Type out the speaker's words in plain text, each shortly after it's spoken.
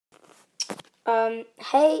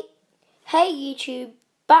Hey YouTube,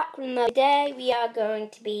 back from the day. We are going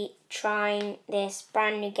to be trying this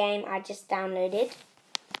brand new game I just downloaded.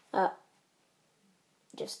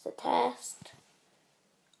 Just the test.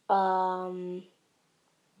 Awesome.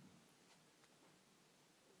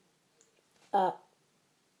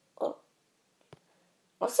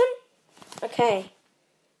 Okay.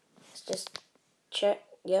 Let's just check.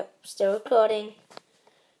 Yep, still recording.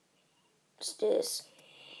 Let's do this.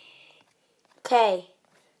 Okay.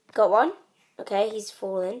 Got one. Okay, he's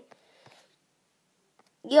falling.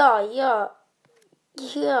 Yeah.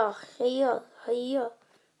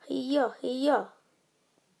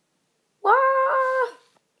 Wah!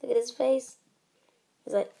 Look at his face.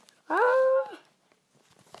 He's like, ah!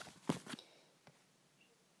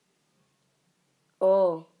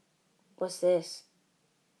 Oh, what's this?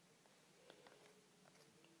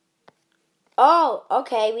 Oh,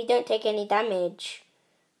 okay, we don't take any damage.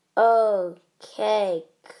 Okay,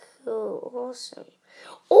 cool, awesome.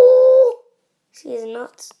 Oh! See his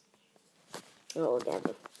nuts? Oh, damn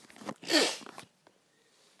it.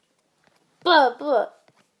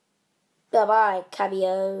 Bye-bye,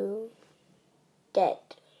 Cabio. Dead.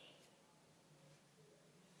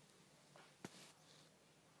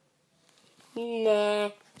 Nah.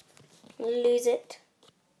 Lose it.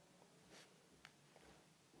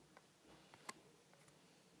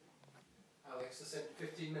 Alex, I said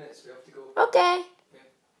 15 minutes, we have to go. Okay. Yeah.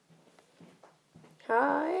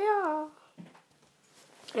 Hiya.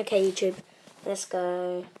 Okay, YouTube. Let's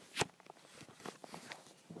go.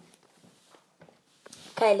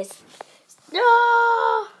 Okay, let's...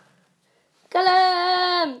 No! Kill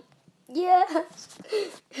him! Yes!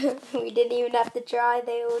 We didn't even have to try.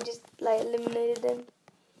 They all just, eliminated him.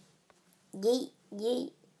 Yeet,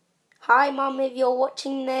 yeet. Hi, Mum, if you're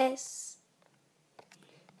watching this.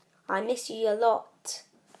 I miss you a lot.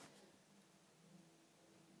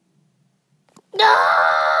 No!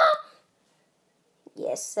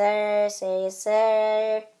 Yes, sir. Yes,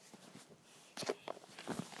 sir.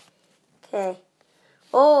 Okay.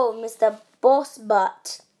 Oh, Mr. Boss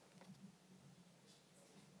Butt.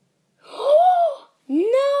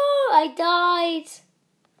 No, I died.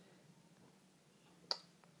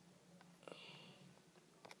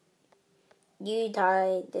 You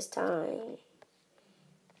died this time.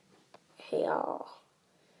 Hey, y'all.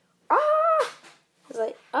 Ah! I was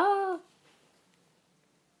like, ah.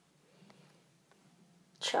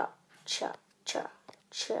 Cha, cha, cha,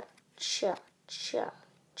 cha, cha, cha,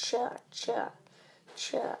 cha, cha,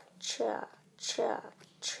 cha, cha, cha,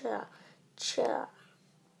 cha, cha.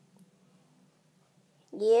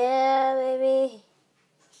 Yeah, baby.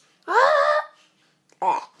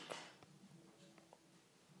 Ah!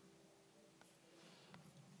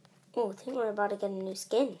 Oh, I think we're about to get a new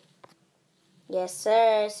skin. Yes,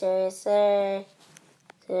 sir, sir, sir,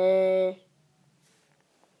 sir.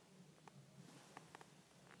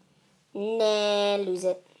 Nah, lose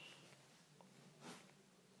it.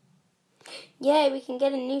 Yeah, we can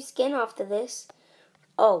get a new skin after this.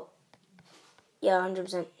 Oh. Yeah,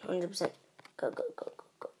 100%, 100%. Go.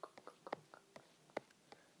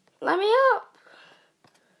 Let me up.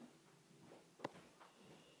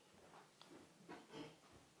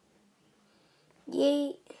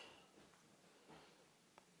 Yeet.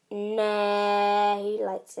 Nah, who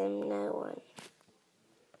likes him? No one.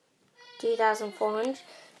 2,400.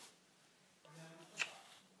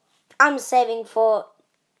 I'm saving for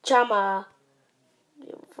Jabba.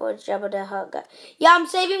 For Jabba the Hutt guy. Yeah, I'm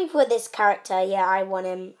saving for this character. Yeah, I want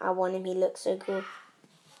him. He looks so cool.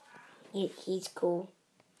 He's cool.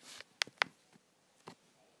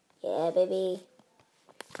 Yeah, baby.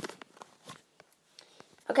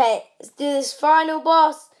 Okay, let's do this final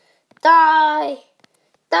boss. Die!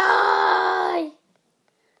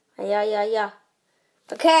 Yeah.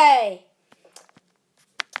 Okay.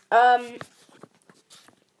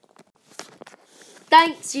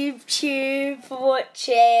 Thanks, YouTube, for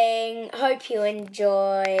watching. Hope you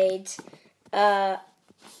enjoyed.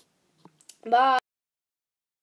 Bye.